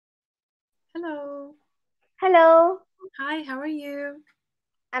Hello. Hello, Hi, how are you?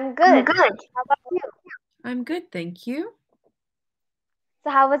 I'm I'm good. good. How about you? I'm good, thank you.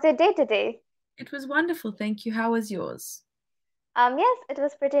 So, how was your day today? It was wonderful, thank you. How was yours? Yes, it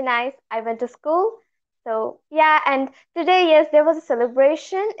was pretty nice. I went to school. So, yeah, and today, yes, there was a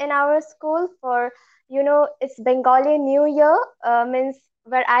celebration in our school for, it's Bengali New Year, means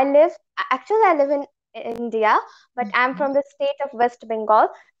where I live. Actually, I live in India, but I'm Mhm. from the state of West Bengal.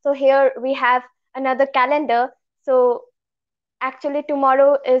 So, here we have another calendar. So, actually,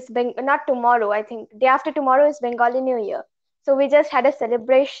 tomorrow is not tomorrow, I think day after tomorrow is Bengali New Year. So we just had a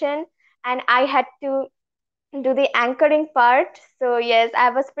celebration, and I had to do the anchoring part. So yes, I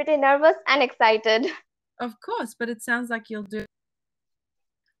was pretty nervous and excited. Of course, but it sounds like you'll do it.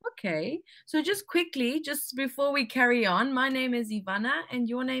 Okay. So just quickly, just before we carry on, my name is Ivana and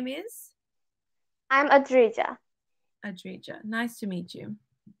your name is I'm Adrija. Adrija. Nice to meet you.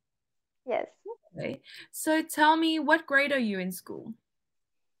 Yes, Okay. So tell me, what grade are you in school?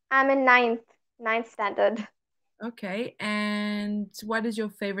 I'm in ninth standard. Okay. And what is your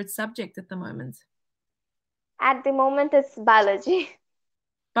favorite subject at the moment? At the moment, it's biology.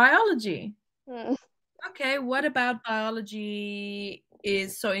 Biology. Hmm. Okay. What about biology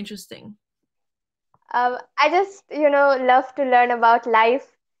is so interesting? I just, love to learn about life,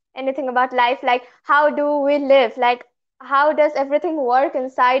 anything about life, like how do we live, like how does everything work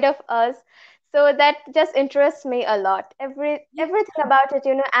inside of us. So that just interests me a lot. Yeah, Everything about it,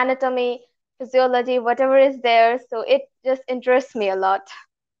 anatomy, physiology, whatever is there. So it just interests me a lot.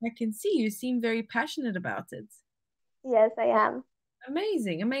 I can see you seem very passionate about it. Yes, I am.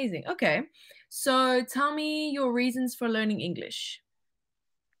 Amazing, amazing. Okay. So tell me your reasons for learning English.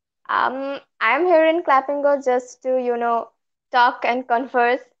 I'm here in Clappingo just to, talk and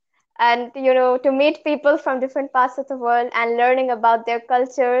converse and, to meet people from different parts of the world and learning about their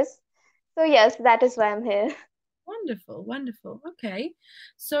cultures. So, yes, that is why I'm here. Wonderful, wonderful. Okay.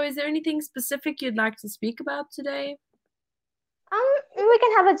 So is there anything specific you'd like to speak about today? We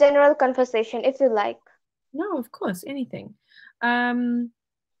can have a general conversation if you like. No, of course, anything. Um,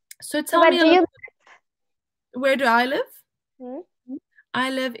 so So, tell where me a do little, you? where do I live? Hmm? I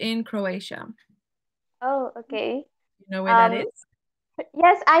live in Croatia. Oh, okay. You know where that Um, is?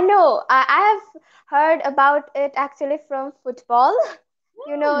 yes, I know. I have heard about it actually from football.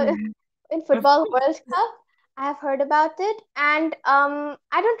 You know, Hmm, in of football course. World Cup. I have heard about it, and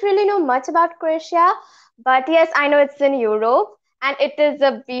I don't really know much about Croatia, but yes, I know it's in Europe, and it is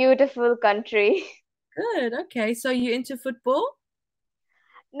a beautiful country. Good. Okay. So you into football?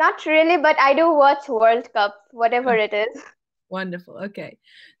 Not really, but I do watch World Cup, whatever it is. Wonderful. Okay.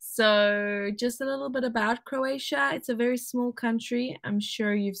 So, just a little bit about Croatia. It's a very small country. I'm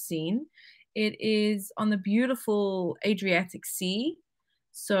sure you've seen. It is on the beautiful Adriatic Sea.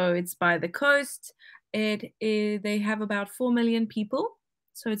 So, it's by the coast. They have about 4 million people.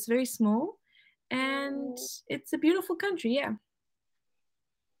 So, it's very small. And Mm, it's a beautiful country. Yeah.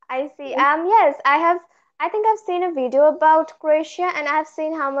 I see. Yes, I have. I think I've seen a video about Croatia, and I've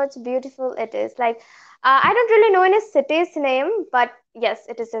seen how much beautiful it is. Like, I don't really know any city's name, but yes,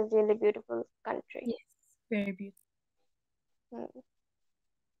 it is a really beautiful country. Yes. Very beautiful. Mm.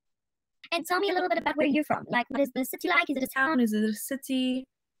 And tell me a little bit about where you're from. Like, what is the city like? Is it a town? Is it a city?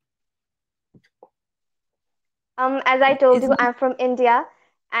 As I told Is you, it? I'm from India,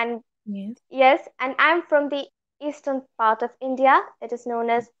 and Yes. yes, and I'm from the eastern part of India. It is known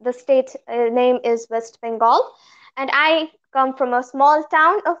as the state name is West Bengal, and I come from a small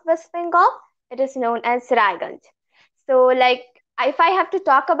town of West Bengal. It is known as Raiganj. So, like, if I have to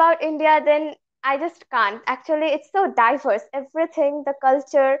talk about India, then I just can't. Actually, it's so diverse. Everything, the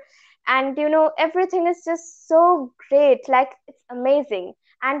culture, and everything is just so great. Like, it's amazing.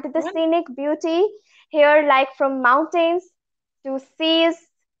 And the What? scenic beauty here, like from mountains to seas,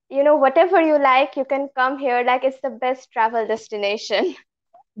 whatever you like, you can come here. Like, it's the best travel destination.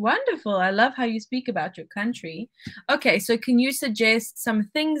 Wonderful. I love how you speak about your country. Okay, so can you suggest some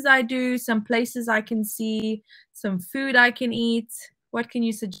things I do, some places I can see, some food I can eat? What can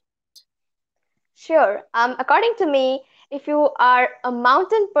you suggest? Sure. According to me, if you are a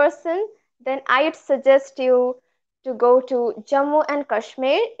mountain person, then I'd suggest you to go to Jammu and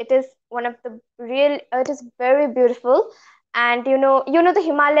Kashmir. It is one of the real. It is very beautiful, and the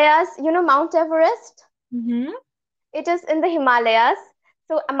Himalayas. Mount Everest. Mm-hmm. It is in the Himalayas.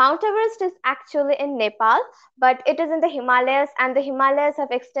 So Mount Everest is actually in Nepal, but it is in the Himalayas, and the Himalayas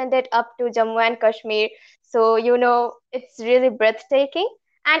have extended up to Jammu and Kashmir. So it's really breathtaking.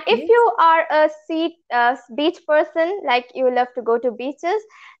 And if Yes. you are a beach person, like you love to go to beaches,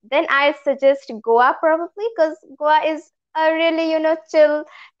 then I suggest Goa probably because Goa is a really, chill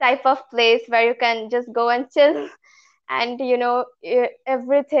type of place where you can just go and chill, and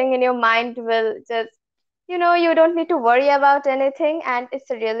everything in your mind will just, you don't need to worry about anything, and it's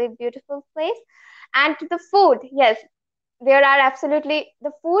a really beautiful place. And the food, yes, there are absolutely,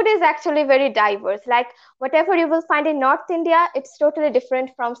 the food is actually very diverse. Like whatever you will find in North India, it's totally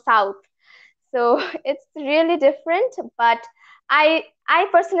different from South. So it's really different. But I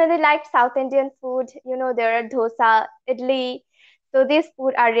personally like South Indian food. There are dosa, idli. So these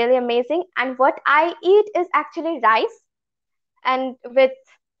food are really amazing. And what I eat is actually rice and with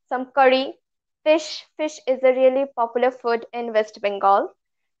some curry. Fish is a really popular food in West Bengal.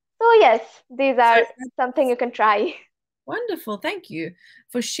 So yes, these So are something you can try. wonderful. Thank you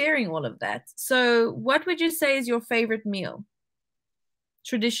for sharing all of that. So, what would you say is your favorite meal?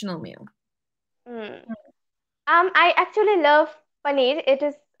 Traditional meal? Mm. I actually love paneer. It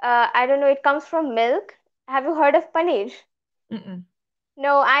is, I don't know, it comes from milk. Have you heard of paneer? Mm-mm.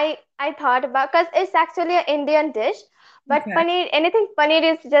 No, I thought about, because it's actually an Indian dish, but Okay. paneer, anything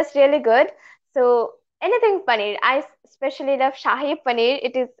paneer is just really good. So anything paneer, I especially love Shahi paneer.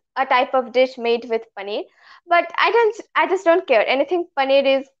 It is a type of dish made with paneer, but I just don't care. Anything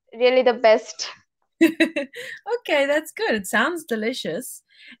paneer is really the best. Okay, that's good. It sounds delicious.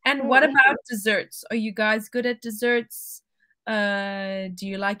 And what Hmm. about desserts? Are you guys good at desserts? Do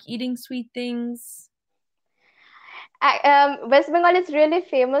you like eating sweet things? West Bengal is really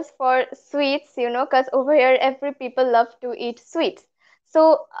famous for sweets, because over here every people love to eat sweets.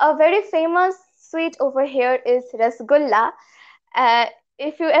 So a very famous sweet over here is rasgulla. Uh,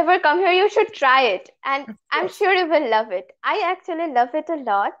 if you ever come here, you should try it, and Of I'm course. sure you will love it. I actually love it a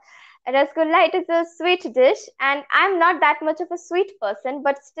lot. Rasgulla, it is a sweet dish, and I'm not that much of a sweet person,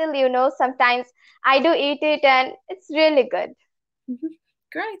 but still, sometimes I do eat it, and it's really good. Mhm.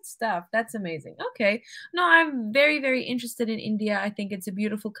 Great stuff. That's amazing. Okay. No, I'm very, very interested in India. I think it's a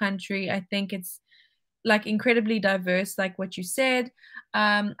beautiful country. I think it's like incredibly diverse, like what you said.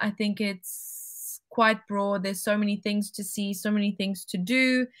 I think it's quite broad. There's so many things to see, so many things to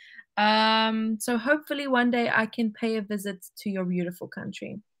do. So hopefully one day I can pay a visit to your beautiful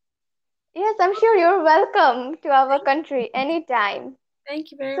country. Yes, I'm sure you're welcome to our country anytime.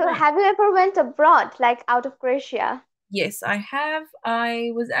 Thank you very So, much. have you ever went abroad, like out of Croatia? Yes, I have.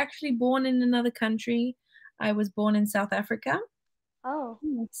 I was actually born in another country. I was born in South Africa. Oh.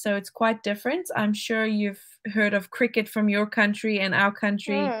 So it's quite different. I'm sure you've heard of cricket from your country and our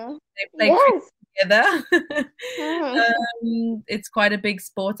country. Hmm. They play cricket Yes. together. Hmm. It's quite a big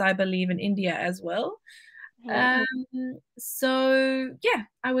sport, I believe, in India as well. Hmm. So yeah,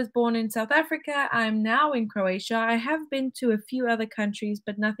 I was born in South Africa. I'm now in Croatia. I have been to a few other countries,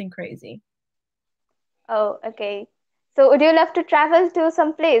 but nothing crazy. Oh, okay. So, would you love to travel to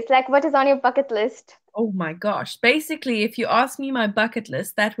some place? Like, what is on your bucket list? Oh my gosh. Basically, if you ask me my bucket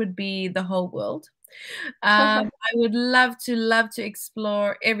list, that would be the whole world. I would love to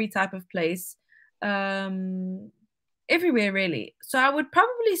explore every type of place, um, everywhere really. So I would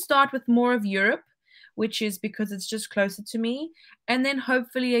probably start with more of Europe, which is because it's just closer to me, and then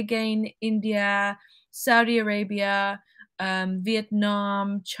hopefully again India, Saudi Arabia,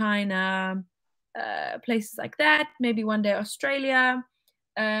 Vietnam, China, places like that. Maybe one day Australia.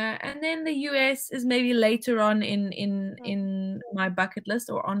 And then the US is maybe later on in my bucket list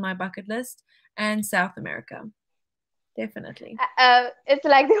or on my bucket list, and South America, definitely. It's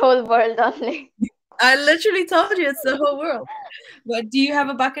like the whole world only. I literally told you it's the whole world. But do you have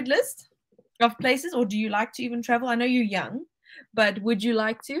a bucket list of places, or do you like to even travel? I know you're young, but would you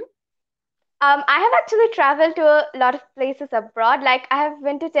like to? I have actually traveled to a lot of places abroad. Like I have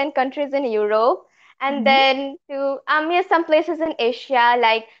been to 10 countries in Europe, and Mhm. then to yes, some places in Asia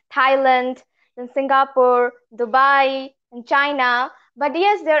like Thailand, then Singapore, Dubai, and China. But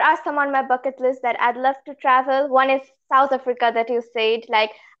yes, there are some on my bucket list that I'd love to travel. One is South Africa that you said.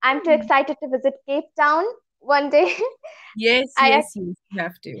 Like I'm too excited to visit Cape Town one day. Yes, I yes, yes, you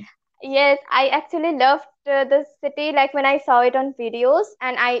have to. Yes, I actually loved the city like when I saw it on videos,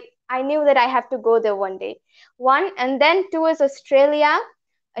 and I knew that I have to go there one day. One, and then two is Australia.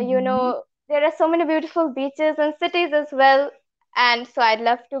 Mhm. There are so many beautiful beaches and cities as well, and so I'd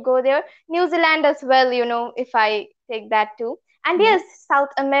love to go there. New Zealand as well, if I take that too. And Yeah. yes, South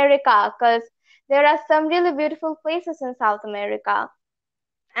America, because there are some really beautiful places in South America.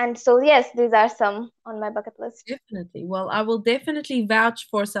 And so yes, these are some on my bucket list. Definitely. Well, I will definitely vouch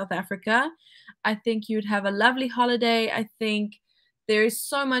for South Africa. I think you'd have a lovely holiday. I think there is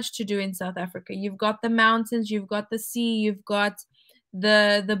so much to do in South Africa. You've got the mountains, you've got the sea, you've got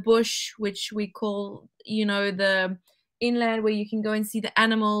the bush, which we call, the inland where you can go and see the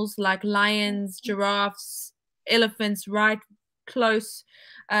animals like lions, giraffes. elephants right close,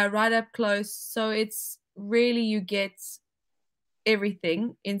 right up close. So it's really, you get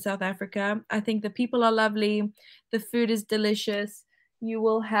everything in South Africa. I think the people are lovely, the food is delicious. You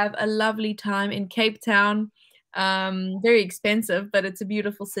will have a lovely time in Cape Town. Very expensive, but it's a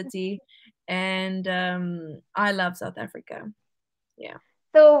beautiful city, and I love South Africa. Yeah.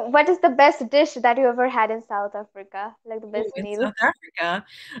 So, what is the best dish that you ever had in South Africa? Like the Oh, best in meal? South Africa,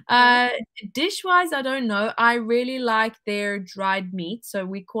 Hmm. dish-wise, I don't know. I really like their dried meat, so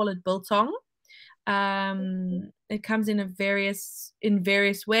we call it biltong. It comes in various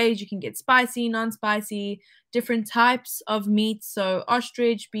ways. You can get spicy, non-spicy, different types of meat, so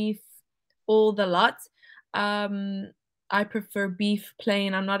ostrich, beef, all the lot. I prefer beef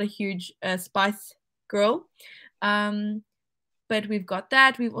plain. I'm not a huge spice girl. um, but we've got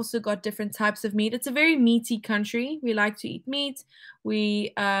that. We've also got different types of meat. It's a very meaty country. We like to eat meat.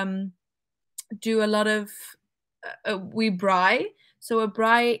 We do a lot of we braai. So a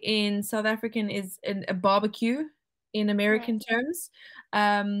braai in South African is a barbecue in American terms.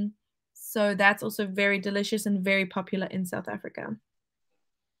 Um, so that's also very delicious and very popular in South Africa.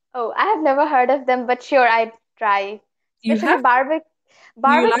 Oh, I have never heard of them, but sure, I'd try. You Especially have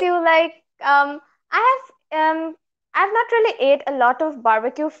do you like barbecue. Like I I've not really ate a lot of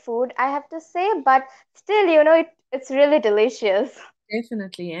barbecue food, I have to say, but still, it's really delicious.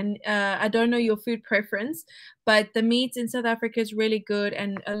 Definitely. And I don't know your food preference, but the meat in South Africa is really good.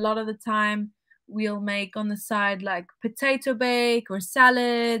 And a lot of the time, we'll make on the side like potato bake or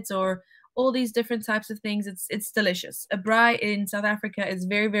salads or all these different types of things. It's delicious. A braai in South Africa is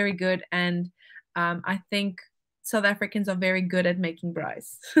very, very good. And I think South Africans are very good at making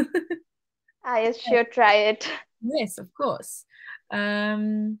braais. I should try it. Yes, of course.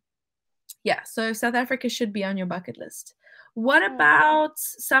 Um, yeah, so South Africa should be on your bucket list. What Hmm. about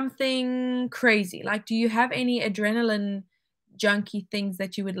something crazy? Like, do you have any adrenaline junkie things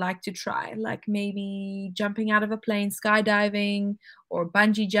that you would like to try? Like maybe jumping out of a plane, skydiving, or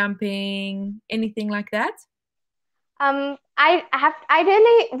bungee jumping, anything like that? I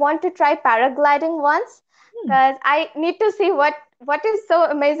really want to try paragliding once Hmm. because I need to see what is so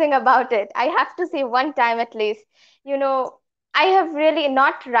amazing about it. I have to see one time at least. You know, I have really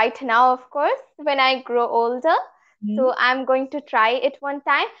not right now, of course, when I grow older. Hmm. So I'm going to try it one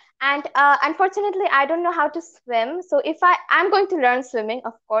time. And unfortunately, I don't know how to swim. So if I'm going to learn swimming,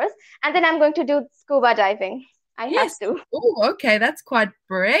 of course, and then I'm going to do scuba diving. I have Yes. to. Oh, okay. That's quite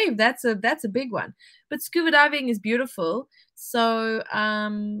brave. That's a big one. But scuba diving is beautiful. So,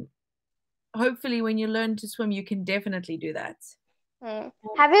 hopefully when you learn to swim, you can definitely do that. Hmm.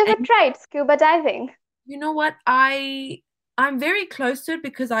 Have you ever And tried scuba diving? you know what? I'm very close to it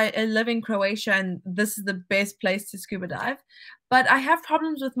because I live in Croatia and this is the best place to scuba dive. But I have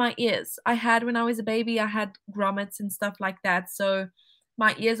problems with my ears. I had when I was a baby, I had grommets and stuff like that. So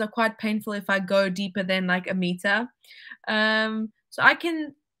my ears are quite painful if I go deeper than like a meter. So I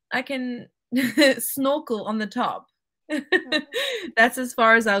can snorkel on the top. Hmm. That's as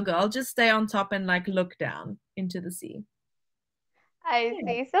far as I'll go. I'll just stay on top and like look down into the sea. I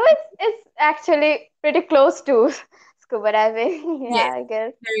Yeah. see. So it's actually pretty close to scuba diving. Yeah, Yes. I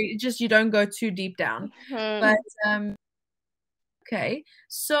guess. Just you don't go too deep down. But Hmm. okay.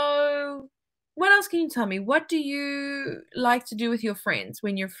 So what else can you tell me? What do you like to do with your friends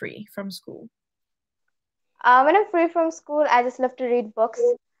when you're free from school? When I'm free from school, I just love to read books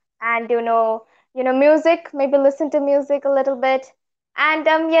and music. Maybe listen to music a little bit, and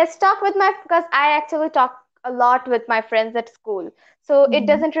yes, talk with my because I actually talk a lot with my friends at school. So it Mhm.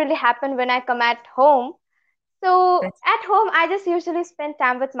 doesn't really happen when I come at home. So That's at home, I just usually spend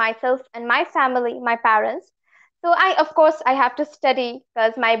time with myself and my family, my parents. So of course, I have to study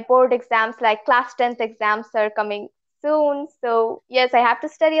because my board exams, like class 10th exams, are coming soon. So yes, I have to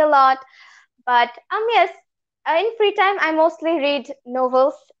study a lot. But yes, in free time, I mostly read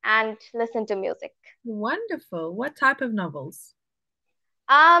novels and listen to music. wonderful. What type of novels?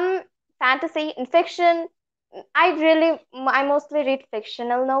 Um, Fantasy and fiction. I mostly read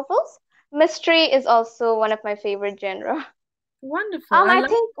fictional novels. Mystery is also one of my favorite genre. Wonderful. I I love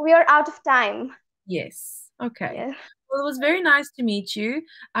think we are out of time. yes. Okay. Yeah. Well, it was very nice to meet you.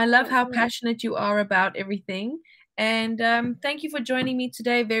 I love Hmm. how passionate you are about everything. And thank you for joining me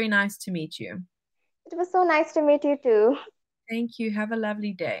today. Very nice to meet you. It was so nice to meet you too. Thank you. Have a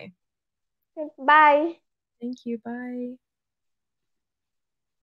lovely day. Bye. Thank you. Bye.